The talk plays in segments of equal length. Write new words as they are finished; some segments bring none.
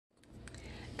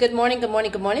Good morning,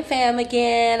 fam.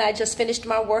 Again, I just finished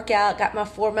my workout, got my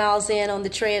 4 miles in on the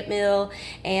treadmill,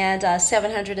 and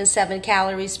 707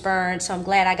 calories burned. So I'm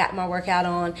glad I got my workout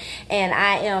on, and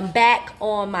I am back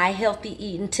on my healthy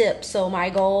eating tip. So my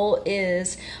goal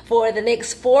is for the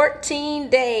next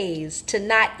 14 days to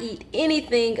not eat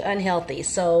anything unhealthy.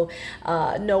 So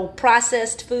no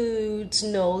processed foods,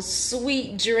 no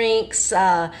sweet drinks,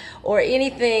 or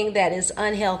anything that is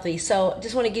unhealthy. So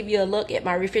just want to give you a look at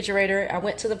my refrigerator. I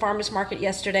went to the farmer's market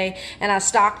yesterday and I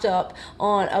stocked up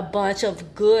on a bunch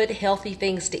of good healthy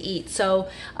things to eat. So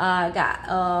I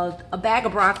got a bag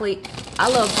of broccoli. I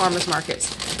love farmer's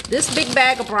markets. This big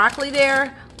bag of broccoli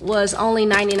there was only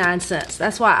 99 cents.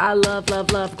 That's why I love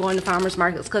going to farmers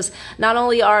markets, because not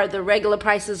only are the regular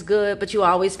prices good, but you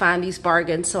always find these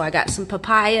bargains. So I got some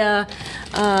papaya,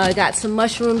 got some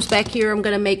mushrooms back here. I'm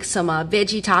gonna make some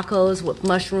veggie tacos with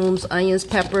mushrooms, onions,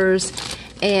 peppers,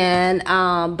 and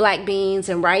black beans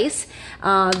and rice.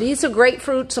 These are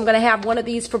grapefruits. I'm gonna have one of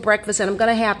these for breakfast, and I'm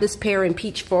gonna have this pear and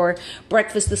peach for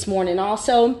breakfast this morning.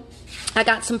 Also, I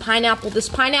got some pineapple. This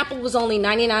pineapple was only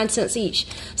 99 cents each.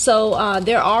 So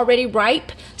they're already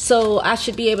ripe. So I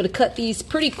should be able to cut these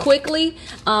pretty quickly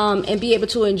and be able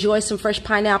to enjoy some fresh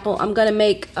pineapple. I'm going to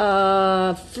make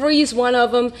freeze one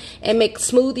of them and make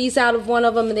smoothies out of one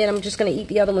of them. And then I'm just going to eat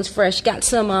the other ones fresh. Got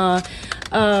some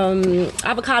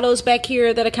avocados back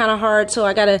here that are kind of hard. So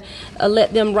I got to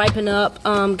let them ripen up.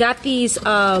 Got these...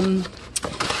 got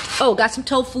some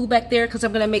tofu back there because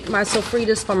I'm going to make my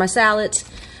sofritas for my salads.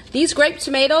 These grape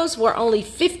tomatoes were only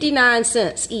 59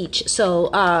 cents each, so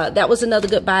that was another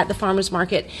good buy at the farmer's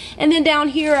market. And then down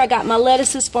here, I got my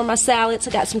lettuces for my salads.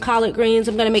 I got some collard greens.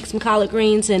 I'm going to make some collard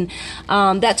greens, and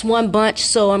that's one bunch,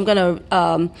 so I'm going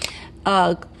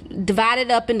to divide it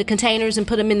up into containers and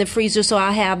put them in the freezer so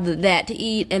I have that to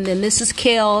eat. And then this is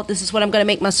kale. This is what I'm going to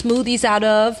make my smoothies out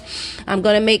of. I'm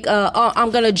going to make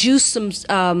I'm going to juice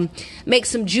some make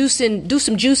some juice and do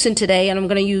some juicing today, and I'm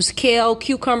going to use kale,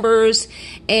 cucumbers,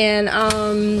 and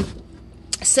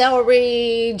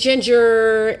celery,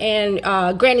 ginger,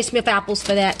 and Granny Smith apples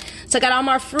for that. So I got all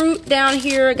my fruit down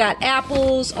here. I got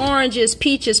apples, oranges,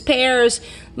 peaches, pears,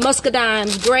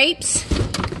 muscadines, grapes.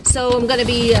 So I'm going to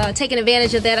be taking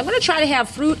advantage of that. I'm going to try to have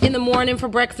fruit in the morning for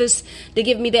breakfast to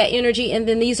give me that energy. And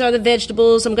then these are the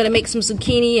vegetables. I'm going to make some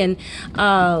zucchini and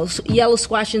yellow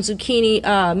squash and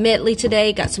zucchini medley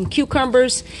today. Got some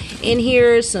cucumbers in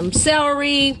here, some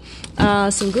celery,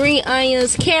 some green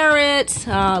onions, carrots,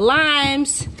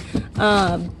 limes,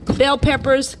 bell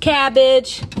peppers,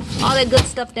 cabbage, all that good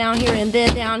stuff down here. And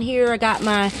then down here I got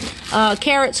my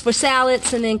carrots for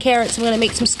salads, and then carrots, I'm going to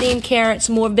make some steamed carrots,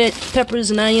 more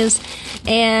peppers and onions,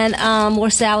 and more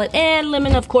salad, and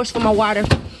lemon, of course, for my water.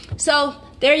 So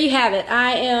there you have it.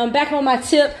 I am back on my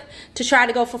tip to try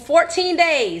to go for 14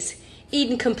 days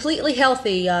eating completely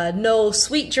healthy. No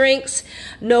sweet drinks,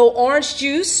 no orange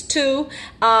juice too,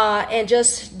 and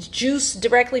just juice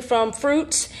directly from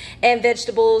fruits and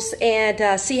vegetables,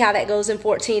 and see how that goes in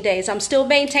 14 days. I'm still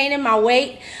maintaining my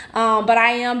weight, but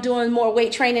I am doing more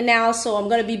weight training now, so I'm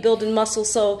going to be building muscle.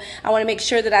 So I want to make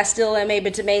sure that I still am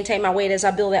able to maintain my weight as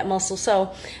I build that muscle.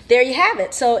 So there you have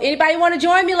it. So anybody want to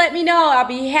join me, let me know. I'll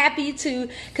be happy to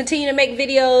continue to make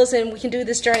videos, and we can do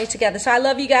this journey together. So I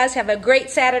love you guys. Have a great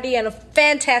Saturday and a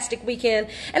fantastic weekend,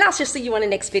 and I'll just see you on the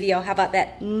next video. How about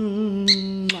that?